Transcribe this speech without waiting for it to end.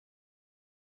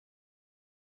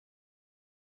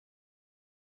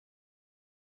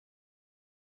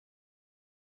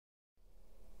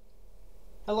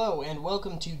Hello and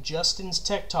welcome to Justin's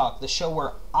Tech Talk, the show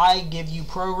where I give you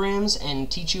programs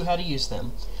and teach you how to use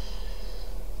them.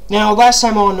 Now, last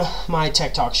time on my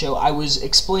Tech Talk show, I was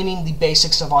explaining the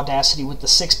basics of Audacity with the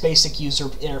 6 basic user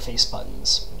interface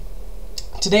buttons.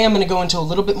 Today I'm going to go into a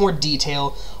little bit more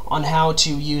detail on how to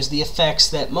use the effects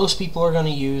that most people are going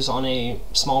to use on a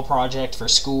small project for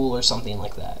school or something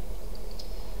like that.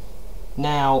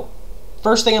 Now,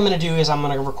 first thing I'm going to do is I'm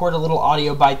going to record a little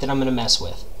audio bite that I'm going to mess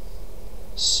with.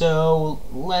 So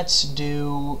let's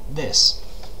do this.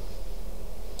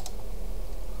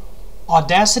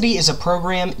 Audacity is a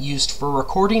program used for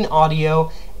recording audio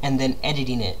and then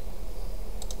editing it.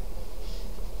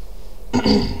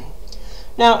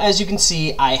 Now, as you can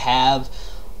see, I have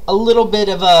a little bit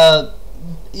of a...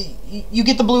 You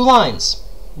get the blue lines.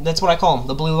 That's what I call them,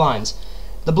 the blue lines.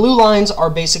 The blue lines are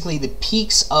basically the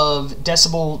peaks of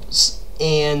decibels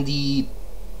and the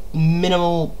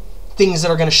minimal things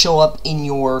that are going to show up in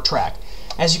your track.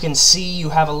 As you can see, you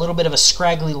have a little bit of a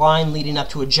scraggly line leading up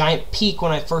to a giant peak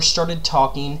when I first started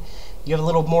talking. You have a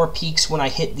little more peaks when I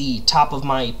hit the top of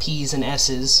my P's and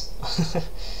S's.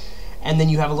 And then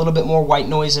you have a little bit more white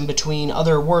noise in between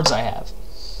other words I have.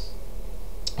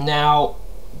 Now,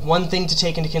 one thing to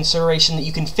take into consideration that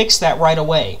you can fix that right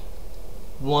away.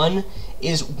 One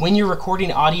is when you're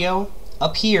recording audio,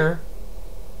 up here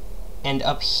and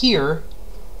up here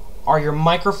are your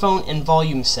microphone and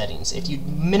volume settings. If you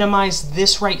minimize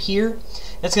this right here,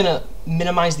 that's going to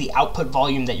minimize the output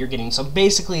volume that you're getting. So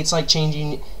basically it's like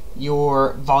changing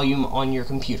your volume on your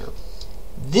computer.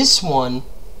 This one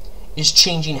is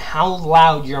changing how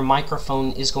loud your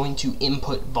microphone is going to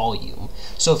input volume.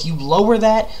 So if you lower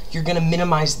that, you're going to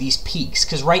minimize these peaks,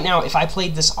 because right now if I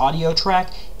played this audio track,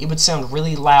 it would sound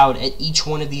really loud at each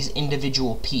one of these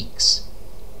individual peaks.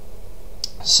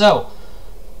 So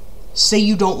say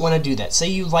you don't want to do that. Say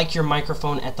you like your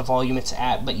microphone at the volume it's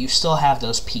at, but you still have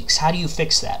those peaks. How do you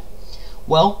fix that?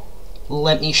 Well,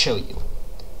 let me show you.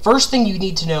 First thing you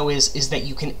need to know is that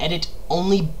you can edit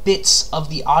only bits of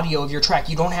the audio of your track.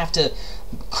 You don't have to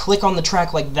click on the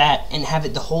track like that and have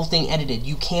it the whole thing edited.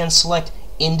 You can select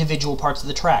individual parts of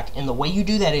the track, and the way you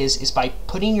do that is by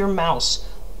putting your mouse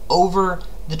over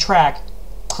the track,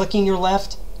 clicking your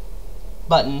left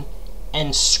button,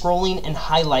 and scrolling and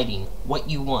highlighting what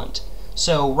you want.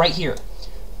 So right here,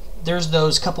 there's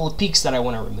those couple of peaks that I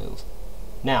want to remove.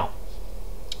 Now,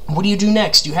 what do you do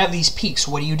next? You have these peaks.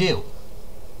 What do you do?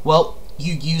 Well,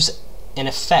 you use an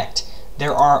effect.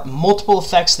 There are multiple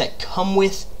effects that come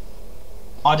with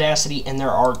Audacity, and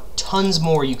there are tons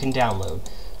more you can download.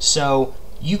 So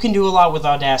you can do a lot with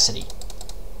Audacity.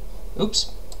 Oops.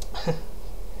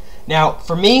 Now,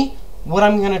 for me, what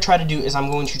I'm going to try to do is I'm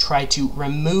going to try to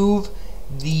remove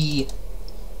the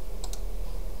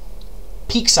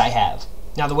peaks I have.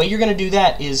 Now, the way you're going to do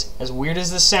that is, as weird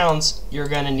as this sounds, you're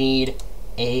going to need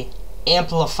a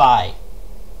amplify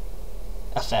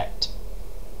effect.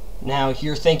 Now,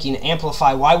 you're thinking,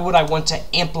 amplify, why would I want to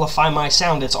amplify my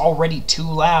sound? It's already too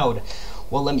loud.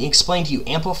 Well, let me explain to you.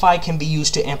 Amplify can be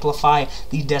used to amplify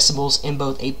the decibels in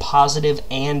both a positive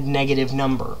and negative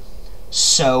number.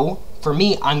 So, for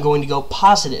me, I'm going to go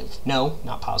positive. No,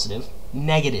 not positive.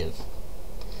 Negative.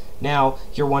 Now,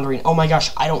 you're wondering, oh my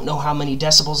gosh, I don't know how many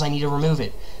decibels I need to remove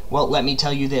it. Well, let me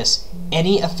tell you this.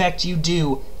 Any effect you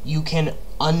do, you can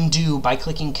undo by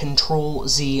clicking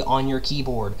Control-Z on your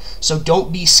keyboard. So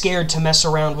don't be scared to mess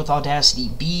around with Audacity.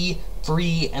 Be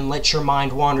free and let your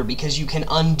mind wander, because you can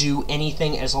undo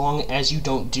anything as long as you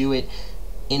don't do it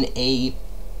in a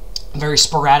very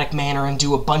sporadic manner and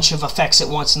do a bunch of effects at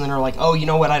once and then are like, oh, you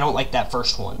know what, I don't like that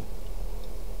first one.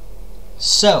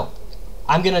 So,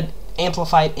 I'm going to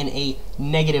amplify it in a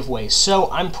negative way.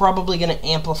 So, I'm probably going to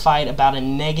amplify it about a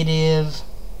negative,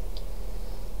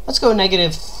 let's go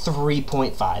negative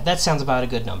 3.5. That sounds about a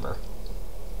good number.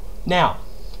 Now,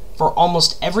 for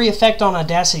almost every effect on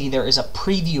Audacity, there is a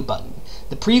preview button.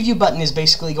 The preview button is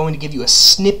basically going to give you a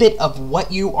snippet of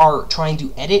what you are trying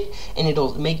to edit, and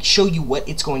it'll show you what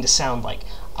it's going to sound like.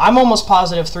 I'm almost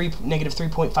positive negative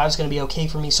 3.5 is going to be okay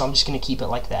for me, so I'm just going to keep it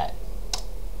like that.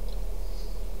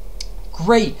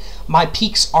 Great! My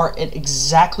peaks are at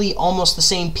exactly almost the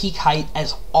same peak height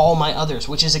as all my others,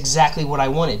 which is exactly what I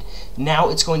wanted. Now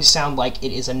it's going to sound like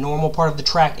it is a normal part of the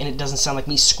track, and it doesn't sound like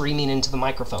me screaming into the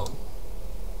microphone.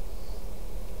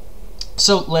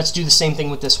 So let's do the same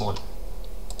thing with this one.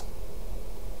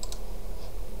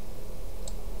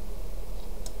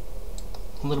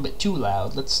 A little bit too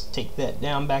loud. Let's take that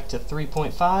down back to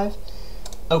 3.5.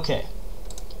 Okay.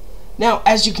 Now,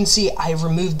 as you can see, I've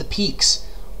removed the peaks.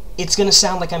 It's going to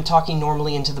sound like I'm talking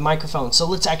normally into the microphone. So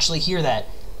let's actually hear that.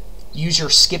 Use your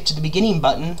skip to the beginning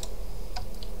button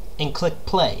and click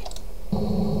play.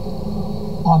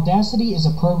 Audacity is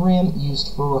a program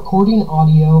used for recording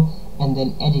audio and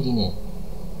then editing it.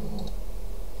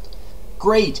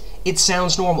 Great, it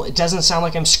sounds normal. It doesn't sound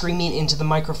like I'm screaming into the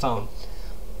microphone.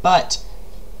 But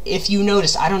if you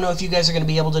notice, I don't know if you guys are going to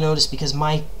be able to notice because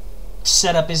my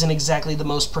setup isn't exactly the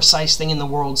most precise thing in the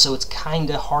world, so it's kind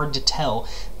of hard to tell.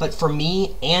 But for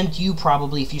me, and you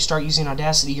probably, if you start using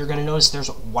Audacity, you're going to notice there's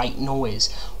white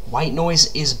noise. White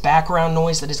noise is background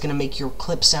noise that is going to make your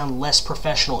clip sound less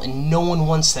professional, and no one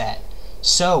wants that.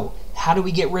 So, how do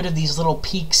we get rid of these little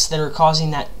peaks that are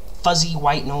causing that fuzzy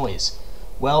white noise?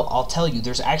 Well, I'll tell you,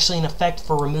 there's actually an effect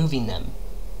for removing them.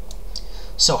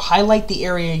 So highlight the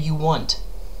area you want.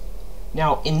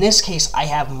 Now, in this case, I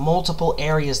have multiple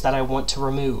areas that I want to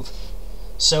remove.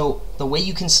 So the way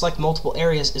you can select multiple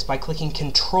areas is by clicking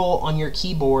Control on your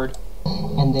keyboard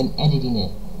and then editing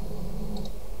it.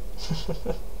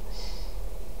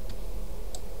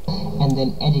 And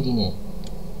then editing it.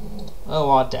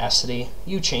 Oh, Audacity,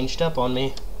 you changed up on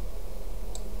me.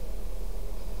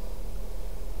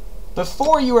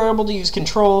 Before you were able to use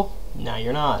Control, now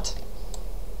you're not.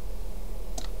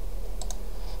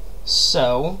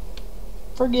 So,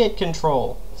 forget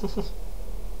Control.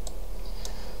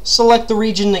 Select the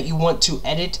region that you want to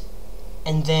edit,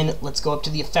 and then let's go up to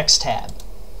the Effects tab.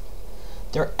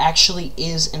 There actually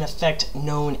is an effect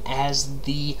known as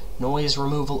the Noise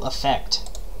Removal effect.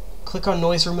 Click on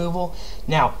Noise Removal.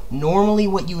 Now, normally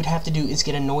what you would have to do is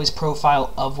get a noise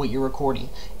profile of what you're recording.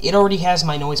 It already has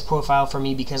my noise profile for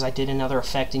me because I did another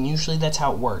effect, and usually that's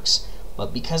how it works.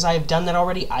 But because I've done that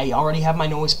already, I already have my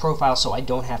noise profile, so I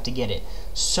don't have to get it.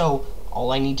 So,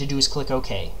 all I need to do is click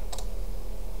OK.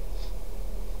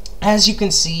 As you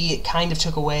can see, it kind of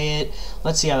took away it.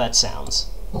 Let's see how that sounds.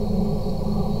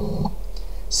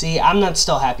 See, I'm not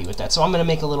still happy with that, so I'm going to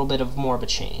make a little bit of more of a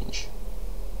change.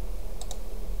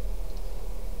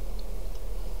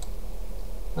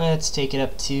 Let's take it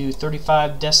up to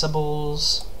 35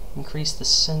 decibels. Increase the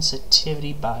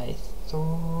sensitivity by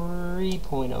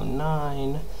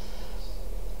 3.09.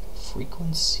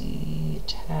 Frequency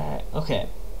attack. Okay,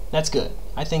 that's good.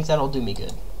 I think that'll do me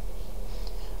good.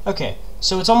 Okay,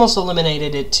 so it's almost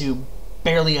eliminated it to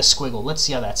barely a squiggle. Let's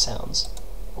see how that sounds.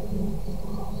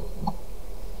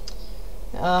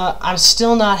 I'm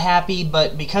still not happy,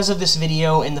 but because of this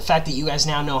video and the fact that you guys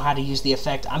now know how to use the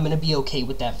effect, I'm going to be okay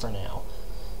with that for now.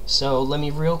 So let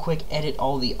me real quick edit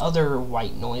all the other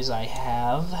white noise I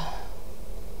have.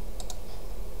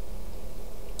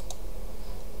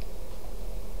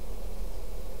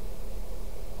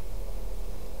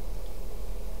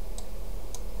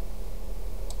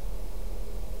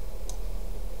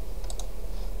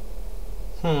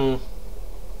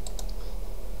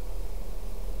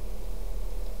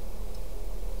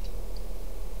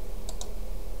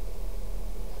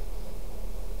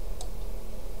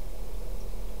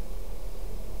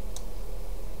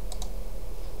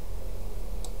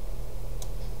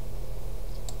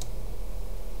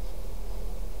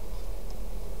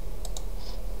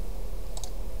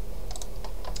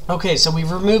 Okay, so we've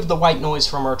removed the white noise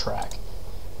from our track.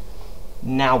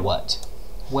 Now what?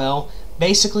 Well,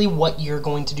 basically what you're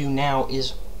going to do now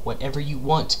is whatever you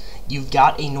want. You've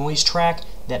got a noise track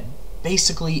that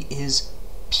basically is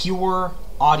pure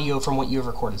audio from what you've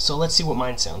recorded. So let's see what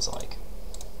mine sounds like.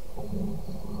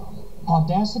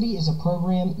 Audacity is a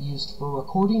program used for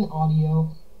recording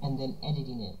audio and then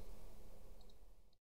editing it.